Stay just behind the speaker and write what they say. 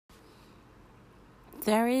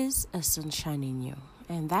There is a sunshine in you,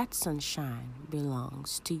 and that sunshine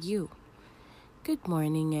belongs to you. Good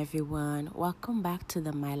morning, everyone. Welcome back to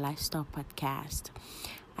the My Lifestyle Podcast.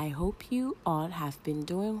 I hope you all have been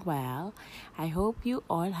doing well. I hope you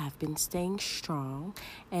all have been staying strong,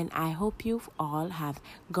 and I hope you all have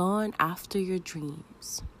gone after your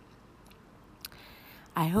dreams.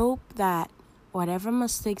 I hope that whatever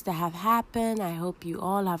mistakes that have happened, I hope you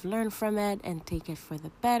all have learned from it and take it for the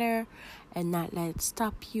better and not let it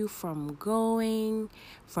stop you from going,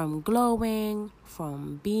 from glowing,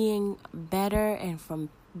 from being better and from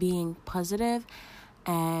being positive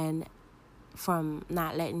and from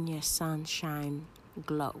not letting your sunshine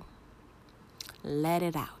glow. Let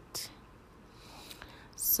it out.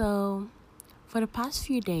 So, for the past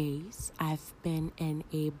few days, I've been in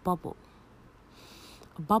a bubble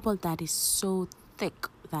that is so thick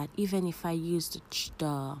that even if I use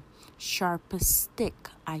the sharpest stick,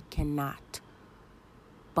 I cannot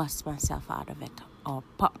bust myself out of it or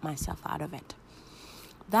pop myself out of it.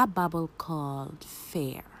 That bubble called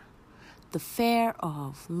fear. The fear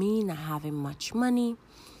of me not having much money,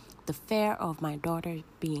 the fear of my daughter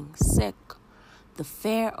being sick, the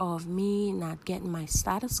fear of me not getting my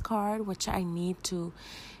status card, which I need to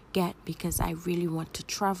get because I really want to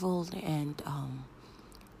travel and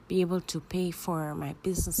be able to pay for my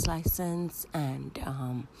business license and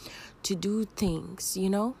to do things,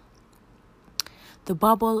 the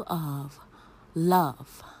bubble of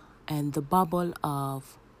love and the bubble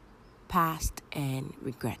of past and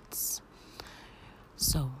regrets.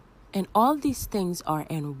 So, and all these things are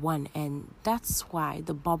in one, and that's why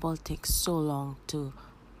the bubble takes so long to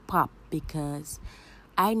pop, because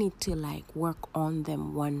I need to work on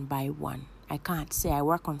them one by one. I can't say I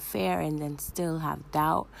work on fear and then still have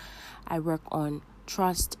doubt. I work on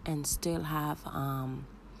trust and still have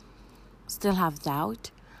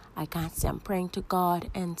doubt. I can't say I'm praying to God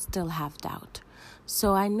and still have doubt.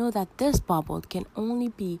 So I know that this bubble can only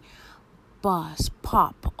be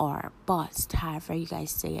pop or bust, however you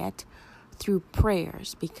guys say it, through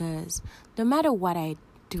prayers, because no matter what I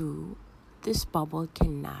do, this bubble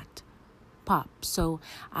cannot pop. So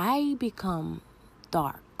I become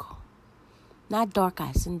dark. Not dark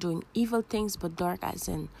as in doing evil things, but dark as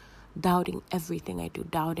in doubting everything I do,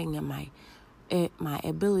 doubting in my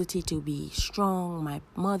ability to be strong, my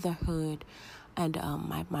motherhood, and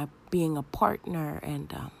my being a partner,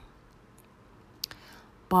 and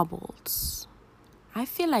bubbles. I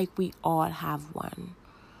feel like we all have one,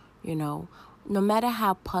 No matter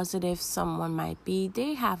how positive someone might be,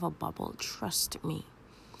 they have a bubble, trust me.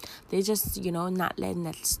 They just, not letting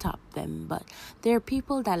it stop them. But there are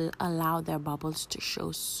people that allow their bubbles to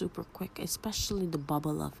show super quick, especially the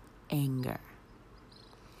bubble of anger.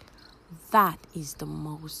 That is the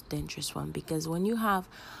most dangerous one, because when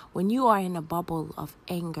you are in a bubble of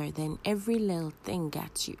anger, then every little thing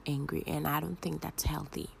gets you angry, and I don't think that's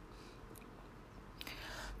healthy.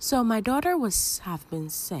 So my daughter have been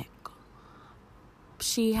sick.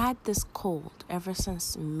 She had this cold ever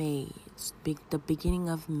since May, the beginning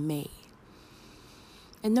of May.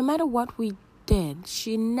 And no matter what we did,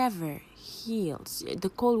 she never healed. The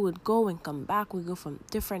cold would go and come back. We go from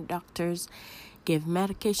different doctors, give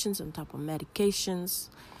medications on top of medications.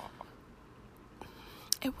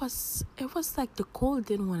 It was like the cold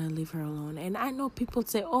didn't want to leave her alone. And I know people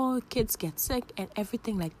say, oh, kids get sick and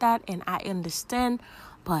everything like that. And I understand,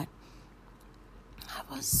 but I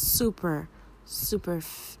was super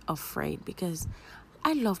afraid, because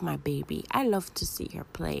I love my baby. I love to see her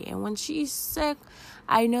play. And when she's sick,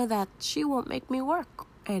 I know that she won't make me work.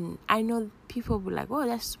 And I know people will be like, oh,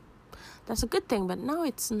 that's a good thing. But no,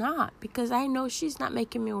 it's not, because I know she's not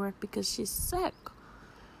making me work because she's sick.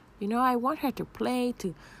 I want her to play,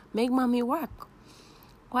 to make mommy work.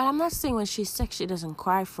 Well, I'm not saying when she's sick she doesn't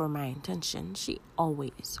cry for my attention. She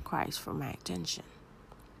always cries for my attention.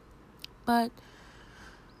 But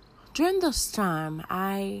during this time,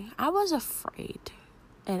 I was afraid,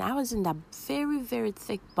 and I was in that very, very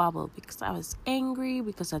thick bubble, because I was angry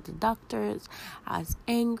because of the doctors. I was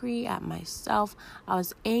angry at myself. I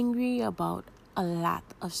was angry about a lot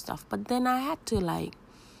of stuff. But then I had to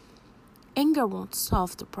anger won't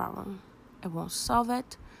solve the problem. It won't solve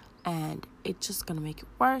it, and it's just going to make it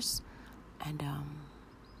worse. And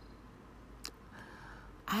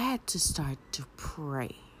I had to start to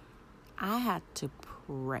pray.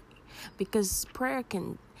 Because prayer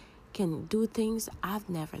can do things I've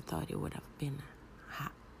never thought it would have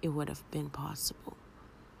been possible.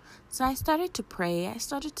 So I started to pray. I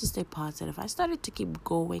started to stay positive. I started to keep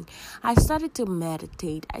going. I started to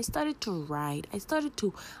meditate. I started to write. I started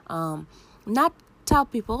to not tell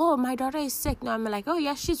people, oh, my daughter is sick. No, I'm like, oh,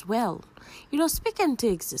 yeah, she's well. Speak into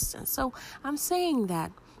existence. So I'm saying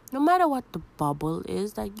that no matter what the bubble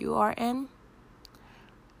is that you are in,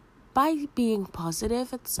 by being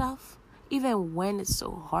positive itself, even when it's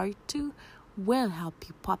so hard to, will help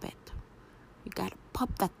you pop it. You gotta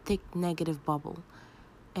pop that thick negative bubble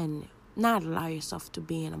and not allow yourself to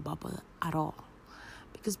be in a bubble at all.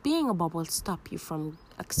 Because being a bubble stop you from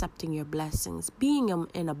accepting your blessings. Being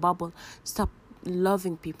in a bubble stop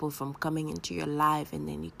loving people from coming into your life, and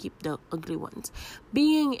then you keep the ugly ones.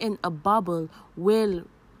 Being in a bubble will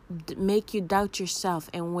make you doubt yourself,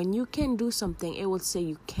 and when you can do something, it will say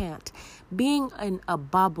you can't. Being in a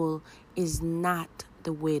bubble is not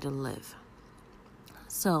the way to live.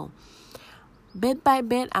 So bit by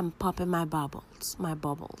bit, I'm popping my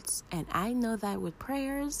bubbles. And I know that with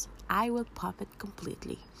prayers, I will pop it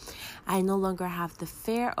completely. I no longer have the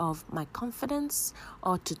fear of my confidence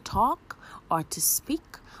or to talk or to speak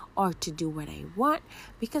or to do what I want,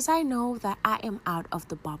 because I know that I am out of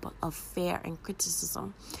the bubble of fear and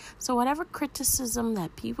criticism. So whatever criticism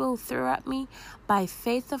that people throw at me, by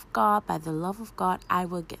faith of God, by the love of God, I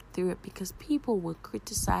will get through it, because people will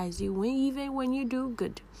criticize you even when you do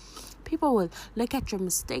good. People will look at your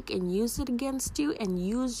mistake and use it against you and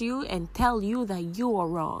use you and tell you that you are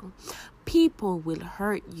wrong. People will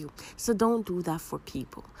hurt you. So don't do that for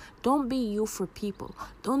people. Don't be you for people.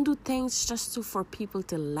 Don't do things just for people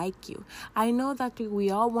to like you. I know that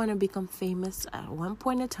we all want to become famous at one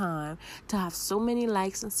point in time, to have so many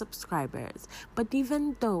likes and subscribers. But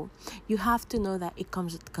even though, you have to know that it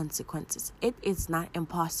comes with consequences. It is not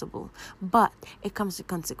impossible, but it comes with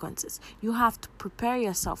consequences. You have to prepare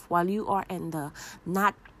yourself while you are in the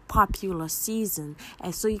not popular season,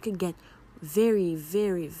 and so you can get very,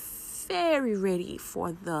 very, very ready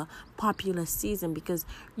for the popular season, because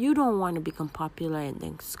you don't want to become popular and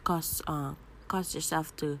then cause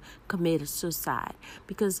yourself to commit a suicide.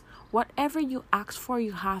 Because whatever you ask for,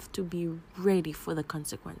 you have to be ready for the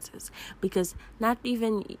consequences. Because not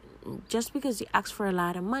even just because you ask for a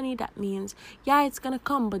lot of money, that means it's gonna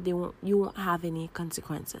come, but you won't have any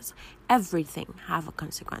consequences. Everything have a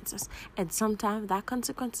consequences, and sometimes that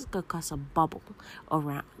consequences could cause a bubble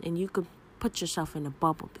around, and you could put yourself in a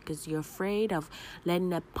bubble because you're afraid of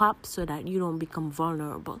letting it pop so that you don't become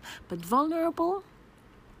vulnerable. But vulnerable,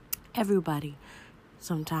 everybody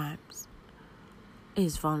sometimes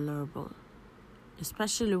is vulnerable,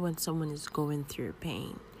 especially when someone is going through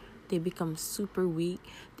pain. They become super weak.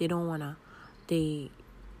 They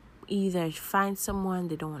either find someone,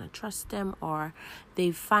 they don't want to trust them, or they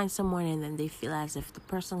find someone and then they feel as if the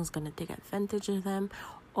person is going to take advantage of them,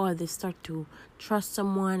 or they start to trust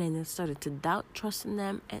someone and they started to doubt trusting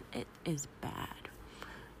them, and it is bad.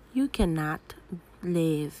 You cannot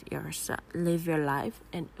live your life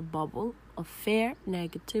in a bubble of fear,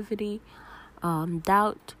 negativity,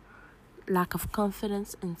 doubt, lack of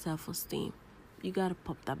confidence, and self-esteem. You gotta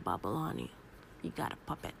pop that bubble, honey. You gotta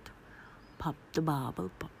pop it. Pop the bubble,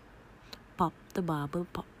 pop. Pop the bubble,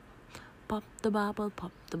 pop. Pop the bubble,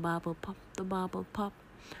 pop the bubble, pop the bubble, pop.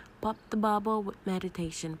 Pop the bubble with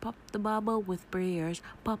meditation. Pop the bubble with prayers.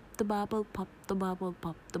 Pop the bubble, pop the bubble,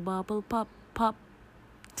 pop the bubble, pop, pop.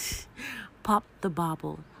 Pop the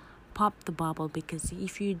bubble. Pop the bubble, because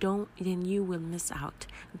if you don't, then you will miss out.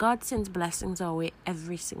 God sends blessings our way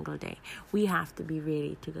every single day. We have to be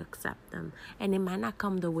ready to accept them. And it might not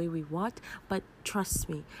come the way we want, but trust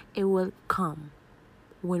me, it will come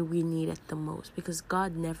when we need it the most, because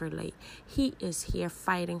God never late. He is here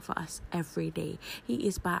fighting for us every day. He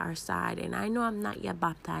is by our side. And I know I'm not yet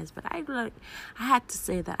baptized, but I had to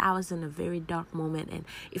say that I was in a very dark moment, and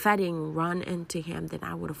if I didn't run into him, then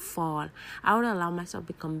I would have fallen. I would allow myself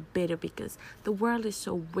to become bitter, because the world is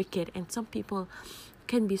so wicked and some people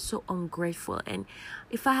can be so ungrateful. And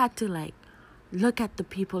if I had to look at the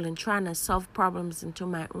people and trying to solve problems into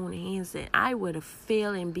my own hands, then I would have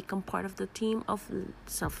failed and become part of the team of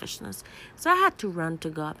selfishness. So I had to run to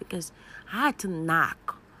God, because I had to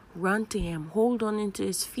run to him, hold on into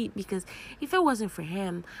his feet, because if it wasn't for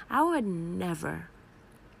him, I would never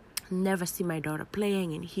see my daughter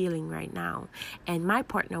playing and healing right now. And my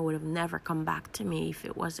partner would have never come back to me if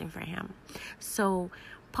it wasn't for him. So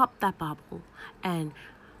pop that bubble. And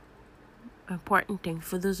important thing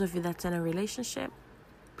for those of you that's in a relationship,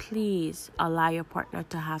 please allow your partner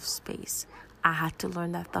to have space. I had to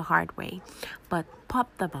learn that the hard way. But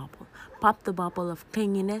pop the bubble of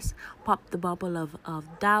clinginess, pop the bubble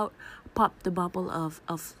of doubt, pop the bubble of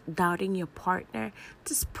doubting your partner.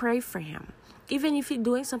 Just pray for him. Even if he's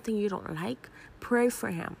doing something you don't like, pray for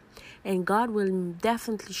him. And God will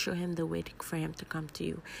definitely show him the way for him to come to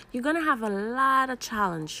you. You're going to have a lot of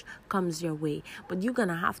challenge comes your way. But you're going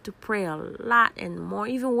to have to pray a lot and more,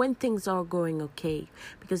 even when things are going okay.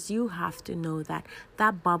 Because you have to know that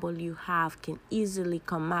that bubble you have can easily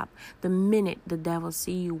come up the minute the devil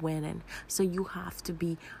see you winning. So you have to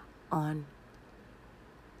be on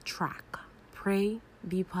track. Pray,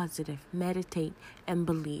 be positive, meditate, and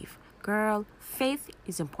believe. Girl, faith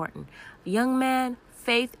is important. Young man,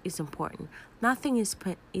 faith is important. Nothing is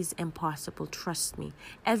impossible. Trust me.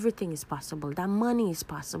 Everything is possible. That money is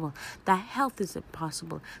possible. That health is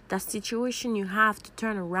possible. That situation you have to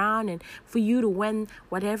turn around and for you to win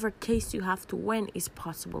whatever case you have to win is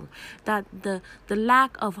possible. That the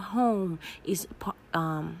lack of home is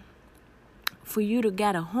for you to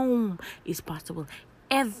get a home is possible.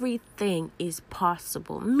 Everything is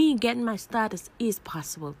possible. Me getting my status is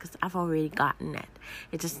possible because I've already gotten it.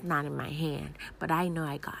 It's just not in my hand, but I know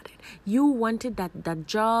I got it. You wanted that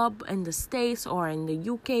job in the States or in the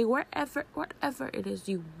UK, whatever it is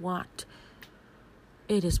you want.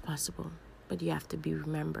 It is possible, but you have to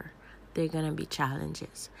remember, there are going to be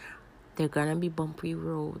challenges. There are going to be bumpy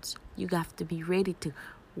roads. You have to be ready to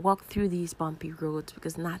walk through these bumpy roads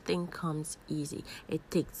because nothing comes easy. It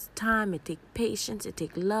takes time, it takes patience, it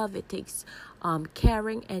takes love, it takes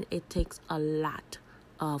caring, and it takes a lot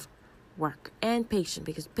of work and patience,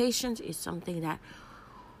 because patience is something that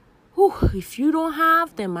if you don't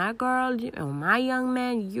have, then my girl or my young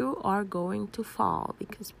man, you are going to fall,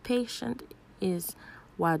 because patience is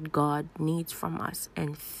what God needs from us.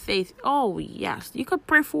 And faith, oh yes, you could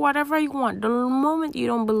pray for whatever you want. The moment you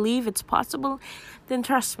don't believe it's possible, then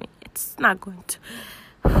trust me, it's not going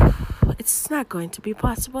to be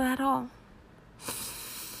possible at all.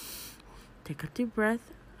 Take a deep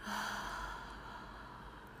breath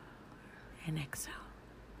and exhale.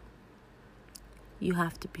 You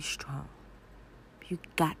have to be strong. You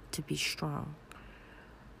got to be strong.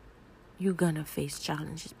 You're gonna face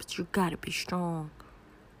challenges, but you gotta be strong.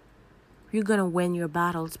 You're going to win your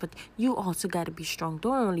battles, but you also got to be strong.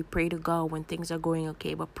 Don't only pray to God when things are going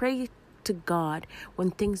okay, but pray to God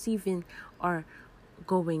when things even are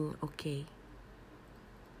going okay.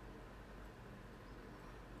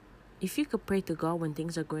 If you could pray to God when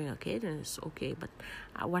things are going okay, then it's okay. But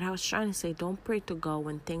what I was trying to say, don't pray to God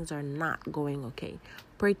when things are not going okay.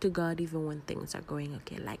 Pray to God even when things are going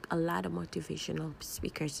okay. Like a lot of motivational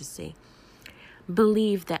speakers say,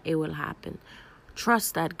 believe that it will happen.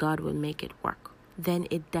 Trust that God will make it work. Then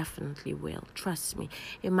it definitely will. Trust me.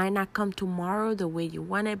 It might not come tomorrow the way you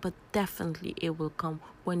want it, but definitely it will come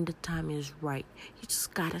when the time is right. You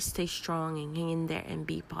just gotta stay strong and hang in there and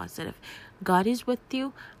be positive. God is with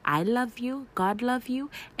you. I love you. God love you.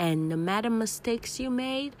 And no matter mistakes you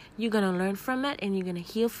made, you're gonna learn from it and you're gonna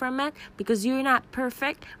heal from it, because you're not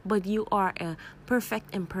perfect, but you are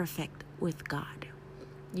perfect with God.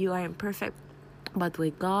 You are imperfect, but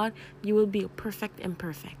with God, you will be perfect and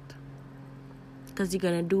perfect. Because you're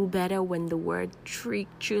going to do better when the world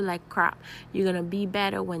treats you like crap. You're going to be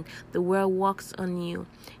better when the world walks on you.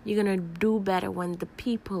 You're going to do better when the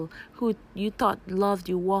people who you thought loved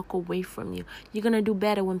you walk away from you. You're going to do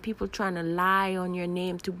better when people trying to lie on your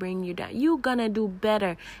name to bring you down. You're going to do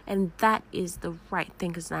better. And that is the right thing,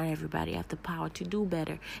 because not everybody have the power to do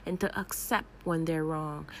better and to accept when they're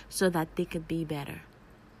wrong so that they could be better.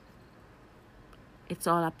 It's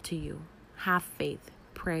all up to you. Have faith.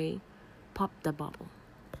 Pray. Pop the bubble.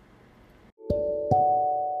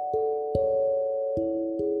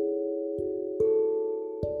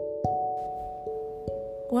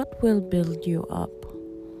 What will build you up?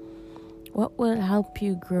 What will help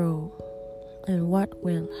you grow? And what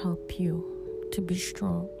will help you to be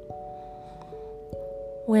strong?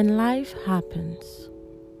 When life happens,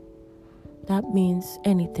 that means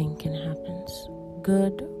anything can happen,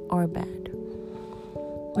 good or bad.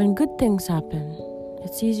 When good things happen,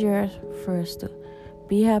 it's easier for us to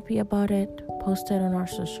be happy about it, post it on our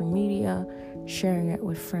social media, sharing it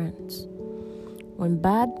with friends. When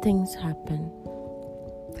bad things happen,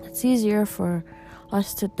 it's easier for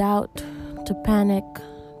us to doubt, to panic,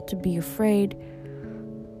 to be afraid,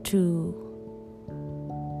 to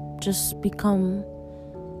just become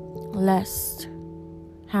less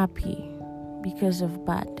happy because of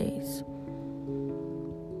bad days.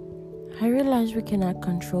 I realize we cannot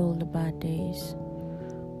control the bad days,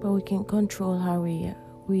 but we can control how we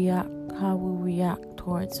react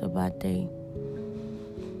towards a bad day.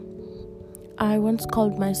 I once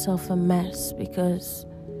called myself a mess because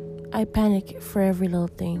I panic for every little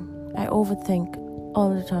thing. I overthink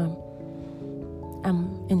all the time.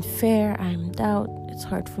 I'm in fear, I'm in doubt. It's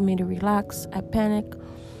hard for me to relax. I panic.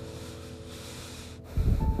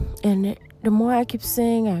 And the more I keep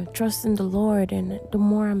saying I trust in the Lord, and the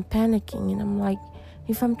more I'm panicking. And I'm like,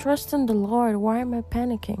 if I'm trusting the Lord, why am I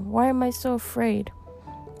panicking? Why am I so afraid?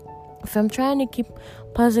 If I'm trying to keep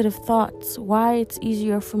positive thoughts, why it's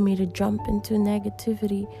easier for me to jump into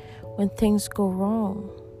negativity when things go wrong?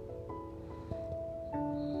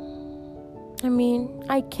 I mean,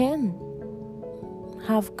 I can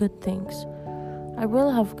have good things. I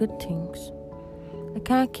will have good things. I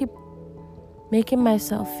can't keep making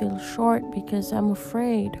myself feel short because I'm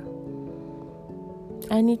afraid.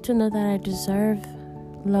 I need to know that I deserve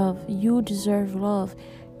love. You deserve love.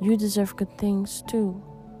 You deserve good things too.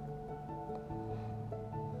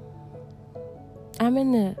 I'm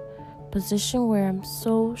in a position where I'm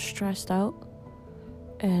so stressed out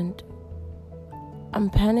and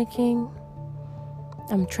I'm panicking,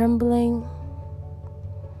 I'm trembling,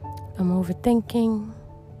 I'm overthinking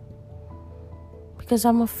because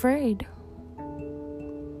I'm afraid.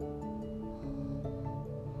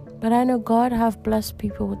 But I know God have blessed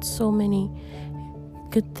people with so many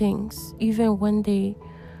good things, even when they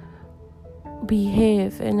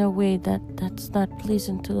behave in a way that's not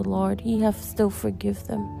pleasing to the Lord. He have still forgive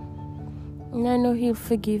them, and I know He'll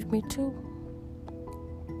forgive me too.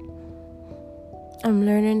 I'm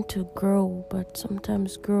learning to grow, but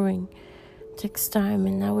sometimes growing takes time,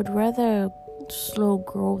 and I would rather a slow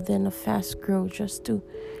grow than a fast grow just to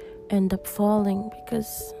end up falling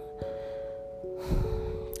because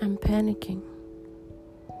I'm panicking.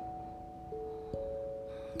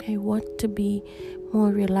 I want to be more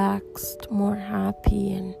relaxed, more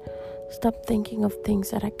happy, and stop thinking of things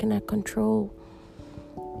that I cannot control.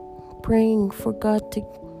 Praying for God to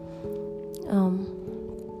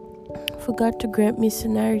grant me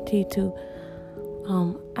serenity to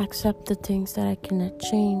accept the things that I cannot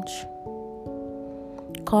change.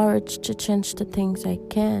 Courage to change the things I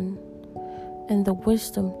can, and the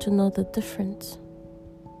wisdom to know the difference.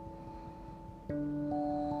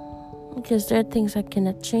 Because there are things I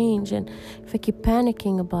cannot change, and if I keep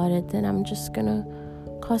panicking about it, then I'm just gonna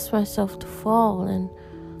cause myself to fall and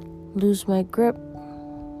lose my grip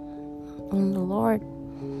on the Lord.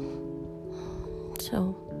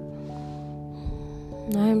 So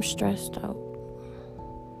I'm stressed out.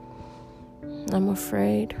 I'm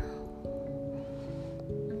afraid.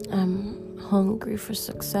 I'm hungry for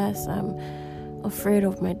success. I'm afraid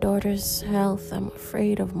of my daughter's health. I'm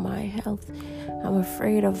afraid of my health. I'm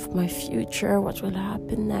afraid of my future, what will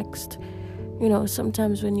happen next. You know,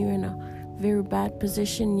 sometimes when you're in a very bad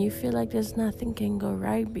position, you feel like there's nothing can go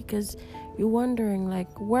right because you're wondering, like,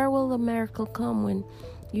 where will the miracle come when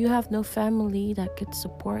you have no family that could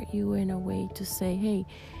support you in a way to say, hey,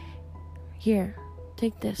 here,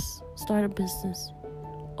 take this, start a business,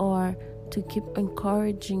 or to keep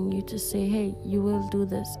encouraging you to say, hey, you will do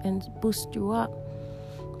this, and boost you up.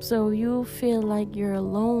 So you feel like you're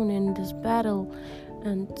alone in this battle.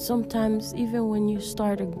 And sometimes even when you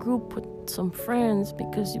start a group with some friends,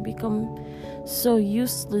 because you become so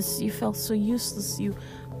useless, you felt so useless, you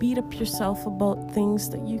beat up yourself about things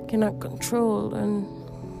that you cannot control, and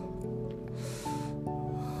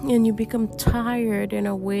you become tired in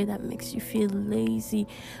a way that makes you feel lazy.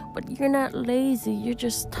 But you're not lazy, you're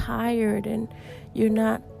just tired, and you're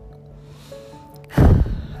not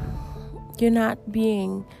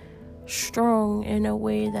being strong in a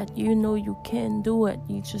way that you know you can do it.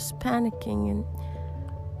 You're just panicking, and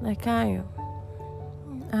like I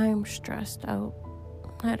am stressed out.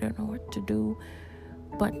 I don't know what to do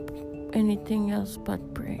but anything else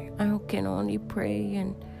but pray. I can only pray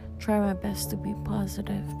and try my best to be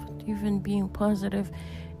positive. But even being positive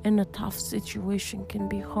in a tough situation can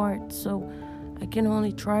be hard, so I can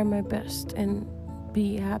only try my best and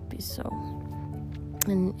be happy. So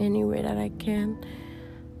in any way that I can,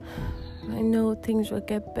 I know things will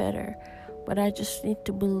get better, but I just need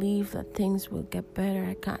to believe that things will get better.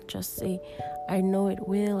 I can't just say I know it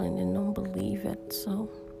will and then don't believe it. So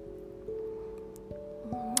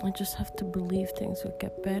I just have to believe things will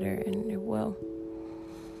get better, and it will.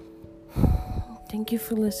 Thank you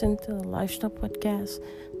for listening to the Lifestyle Podcast.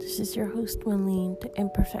 This is your host, Marlene, the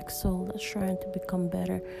imperfect soul that's trying to become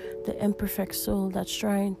better, the imperfect soul that's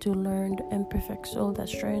trying to learn, the imperfect soul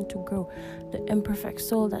that's trying to grow, the imperfect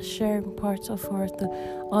soul that's sharing parts of her to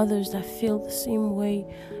others that feel the same way,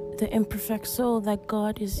 the imperfect soul that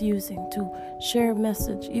God is using to share a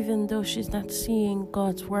message, even though she's not seeing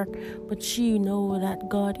God's work, but she knows that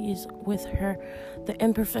God is with her, the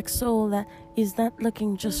imperfect soul that is not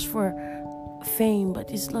looking just for fame,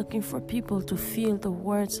 but is looking for people to feel the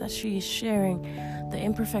words that she is sharing, the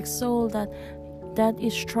imperfect soul that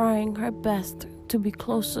is trying her best to be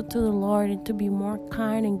closer to the Lord and to be more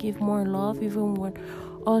kind and give more love, even when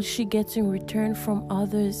all she gets in return from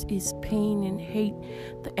others is pain and hate.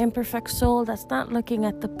 The imperfect soul that's not looking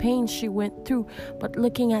at the pain she went through, but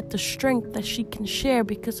looking at the strength that she can share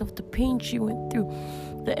because of the pain she went through.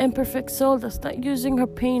 The imperfect soul that's not using her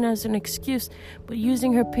pain as an excuse, but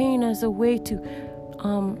using her pain as a way to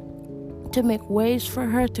make ways for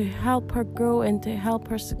her, to help her grow and to help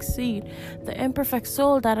her succeed. The imperfect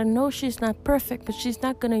soul that I know she's not perfect, but she's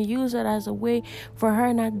not going to use it as a way for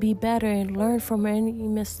her not be better and learn from any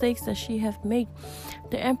mistakes that she have made.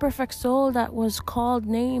 The imperfect soul that was called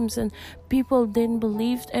names and people didn't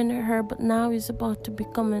believe in her, but now is about to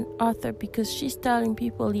become an author because she's telling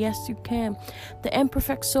people, yes, you can. The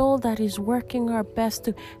imperfect soul that is working her best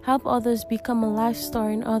to help others become a life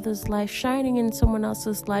star in others' life, shining in someone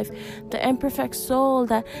else's life. The imperfect soul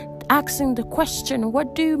that asking the question,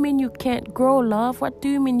 what do you mean you can't grow, love? What do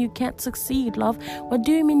you mean you can't succeed, love? What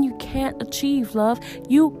do you mean you can't achieve, love?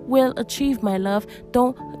 You will achieve, my love.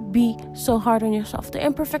 Don't be so hard on yourself. The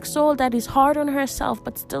imperfect soul that is hard on herself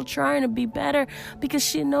but still trying to be better because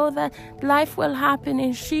she knows that life will happen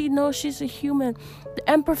and she knows she's a human.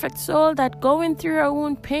 The imperfect soul that going through her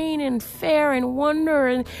own pain and fear and wonder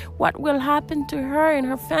and what will happen to her and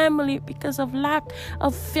her family because of lack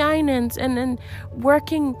of finance and then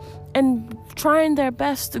working and trying their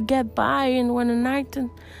best to get by and when a night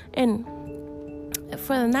and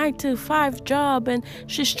for the 9 to 5 job, and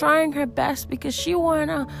she's trying her best because she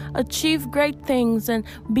wanna achieve great things and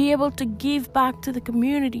be able to give back to the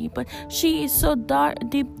community, but she is so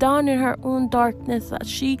deep down in her own darkness that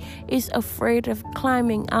she is afraid of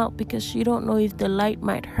climbing out because she don't know if the light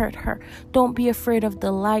might hurt her. Don't be afraid of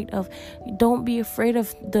the light don't be afraid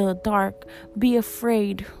of the dark. Be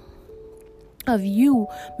afraid of you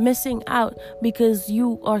missing out because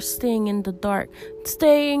you are staying in the dark.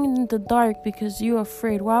 Staying in the dark because you're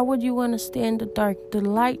afraid. Why would you want to stay in the dark? The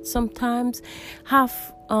light sometimes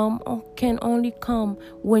can only come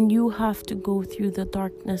when you have to go through the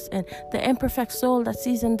darkness. And the imperfect soul that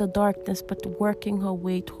sees in the darkness but working her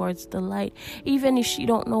way towards the light, even if she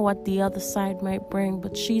don't know what the other side might bring,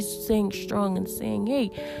 but she's staying strong and saying,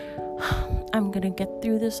 hey, I'm gonna get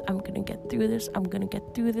through this, I'm gonna get through this, I'm gonna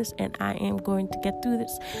get through this, and I am going to get through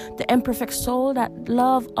this. The imperfect soul that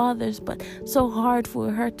love others but so hard for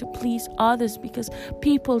her to please others because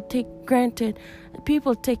people take granted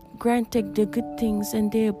the good things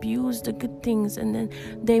and they abuse the good things and then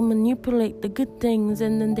they manipulate the good things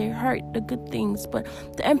and then they hurt the good things. But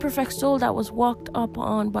the imperfect soul that was walked up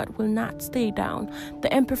on but will not stay down.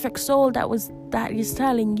 The imperfect soul that is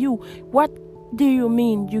telling you, what do you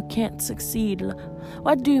mean you can't succeed?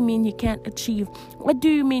 What do you mean you can't achieve? What do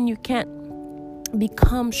you mean you can't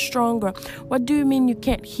become stronger? What do you mean you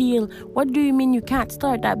can't heal? What do you mean you can't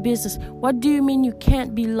start that business? What do you mean you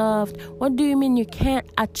can't be loved? What do you mean you can't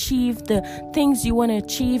achieve the things you want to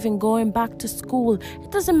achieve and going back to school?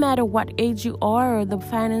 It doesn't matter what age you are or the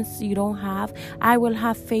finance you don't have. I will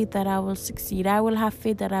have faith that I will succeed. I will have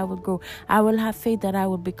faith that I will grow. I will have faith that I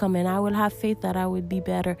will become, and I will have faith that I will be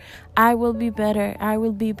better. I will be better. I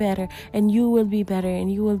will be better, and you will be better,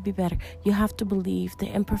 and you will be better. You have to believe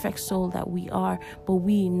the imperfect soul that we are, but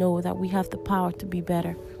we know that we have the power to be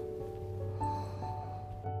better.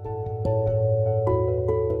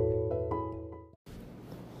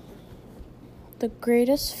 The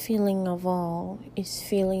greatest feeling of all is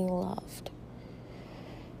feeling loved.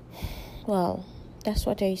 Well, that's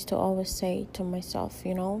what I used to always say to myself,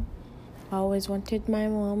 I always wanted my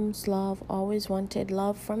mom's love, always wanted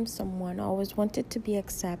love from someone, always wanted to be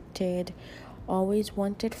accepted, always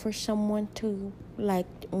wanted for someone to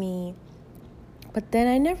like me. But then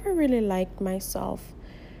I never really liked myself.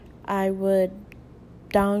 I would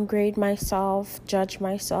downgrade myself, judge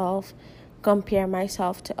myself, compare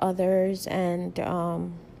myself to others, and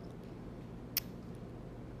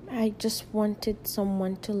I just wanted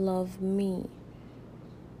someone to love me.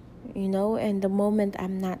 And the moment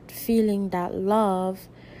I'm not feeling that love,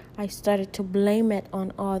 I started to blame it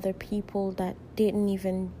on other people that didn't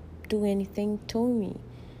even do anything to me,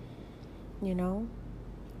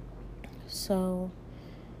 So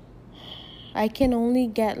I can only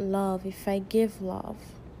get love if I give love.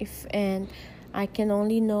 And I can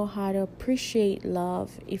only know how to appreciate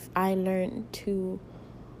love if I learn to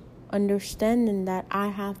understand that I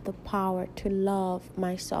have the power to love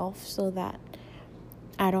myself so that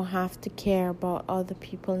I don't have to care about other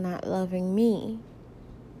people not loving me.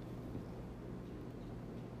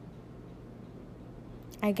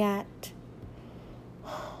 I got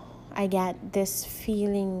this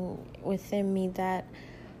feeling within me that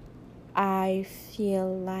I feel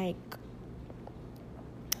like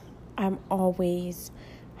I'm always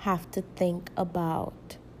have to think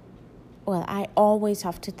about, well, I always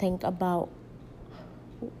have to think about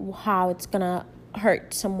how it's gonna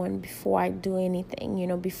hurt someone before I do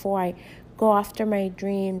anything. Before I go after my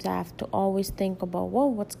dreams, I have to always think about, whoa,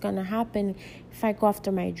 what's gonna happen if I go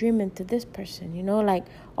after my dream into this person, like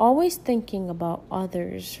always thinking about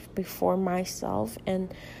others before myself.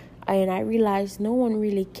 And I realize no one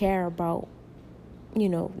really care about,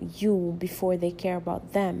 you before they care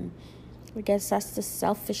about them. I guess that's the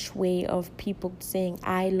selfish way of people saying,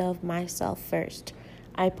 I love myself first.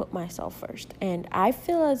 I put myself first. And I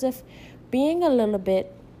feel as if being a little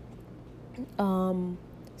bit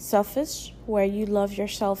selfish, where you love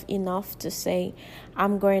yourself enough to say,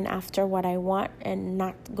 I'm going after what I want and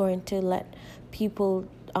not going to let people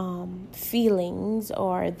feelings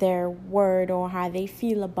or their word or how they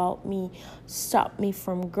feel about me stop me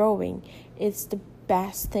from growing. It's the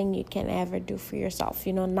best thing you can ever do for yourself.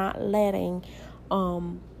 Not letting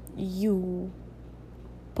you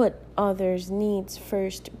put others' needs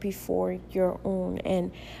first before your own.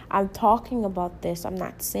 And I'm talking about this. I'm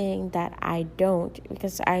not saying that I don't,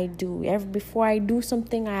 because I do. Before I do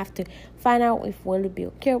something, I have to find out if will it be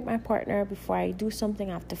okay with my partner. Before I do something,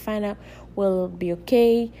 I have to find out will it be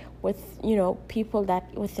okay with people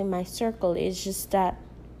that within my circle. It's just that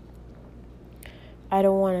I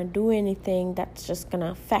don't want to do anything that's just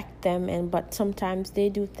gonna affect them. But sometimes they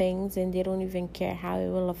do things and they don't even care how it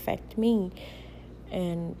will affect me.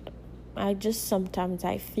 And sometimes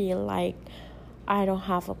I feel like I don't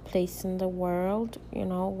have a place in the world,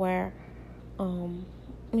 where, I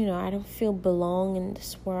don't feel belong in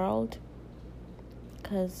this world.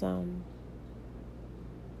 Because a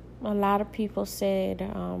lot of people said,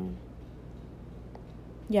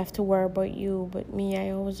 you have to worry about you. But me,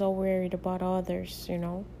 I always all worried about others,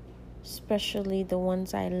 especially the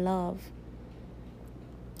ones I love.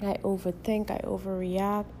 I overthink, I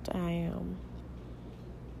overreact,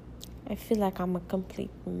 I feel like I'm a complete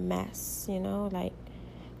mess, like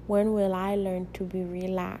when will I learn to be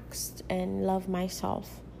relaxed and love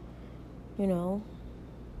myself,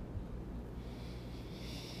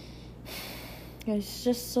 It's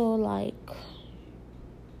just so like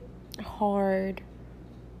hard,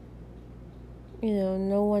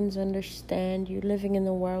 no one's understand you, living in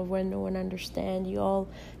a world where no one understand you. All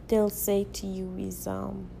they'll say to you is,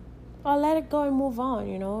 oh, let it go and move on,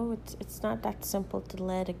 It's not that simple to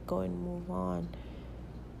let it go and move on.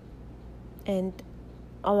 And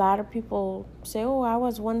a lot of people say, oh, I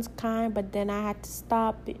was once kind, but then I had to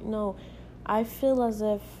stop. No, I feel as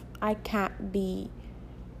if I can't be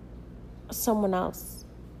someone else.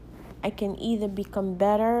 I can either become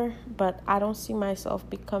better, but I don't see myself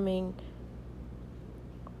becoming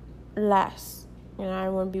less. I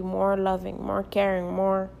want to be more loving, more caring,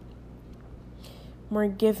 more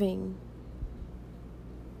giving.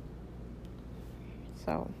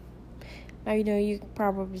 So, now you're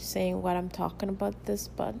probably saying what I'm talking about this,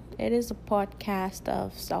 but it is a podcast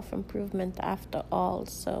of self-improvement after all.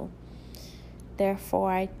 So,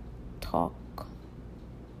 therefore, I talk.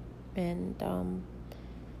 And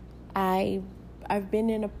I've been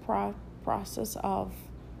in a process of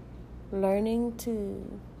learning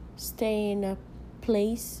to stay in a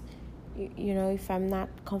place. If I'm not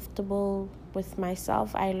comfortable with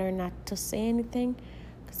myself, I learn not to say anything,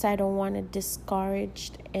 because I don't want to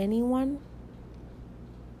discourage anyone.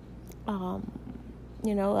 A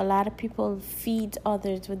lot of people feed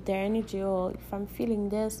others with their energy. Oh, if I'm feeling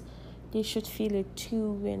this, they should feel it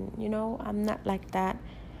too. And I'm not like that.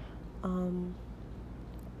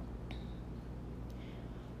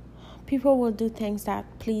 People will do things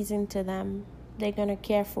that pleasing to them. They're gonna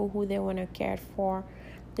care for who they want to care for.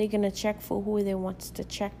 They're gonna check for who they want to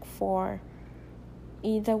check for.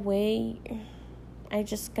 Either way, I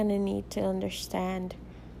just gonna need to understand,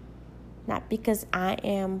 not because I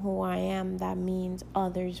am who I am, that means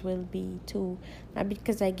others will be too. Not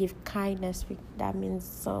because I give kindness, that means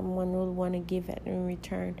someone will want to give it in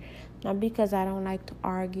return. Not because I don't like to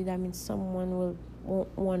argue, that means someone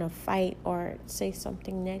won't want to fight or say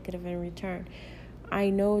something negative in return. I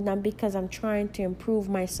know not because I'm trying to improve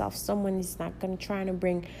myself, someone is not going to try to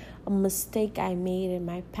bring a mistake I made in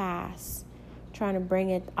my past, trying to bring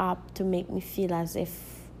it up to make me feel as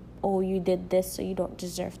if, oh, you did this, so you don't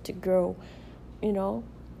deserve to grow,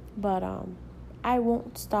 But I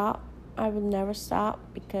won't stop. I will never stop,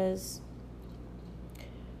 because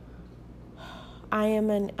I am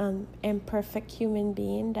an imperfect human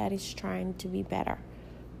being that is trying to be better.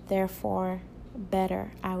 Therefore,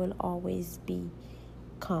 better I will always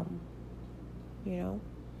become,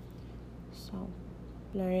 So,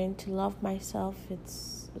 learning to love myself,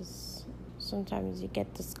 it's Sometimes you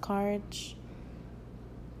get discouraged.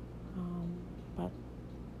 But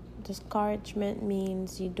discouragement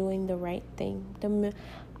means you're doing the right thing.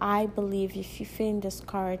 I believe if you're feeling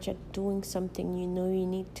discouraged at doing something you know you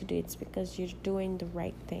need to do, it's because you're doing the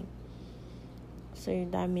right thing. So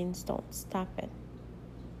that means don't stop it.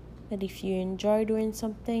 But if you enjoy doing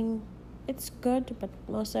something, it's good, but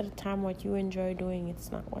most of the time what you enjoy doing,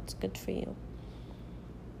 it's not what's good for you.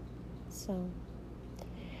 So,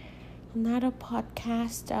 another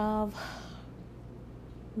podcast of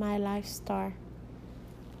my Lifestar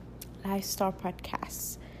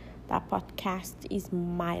podcast. That podcast is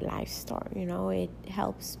my life story. It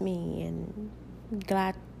helps me, and I'm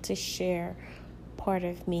glad to share part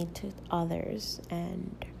of me to others,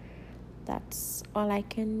 and that's all I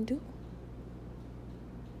can do.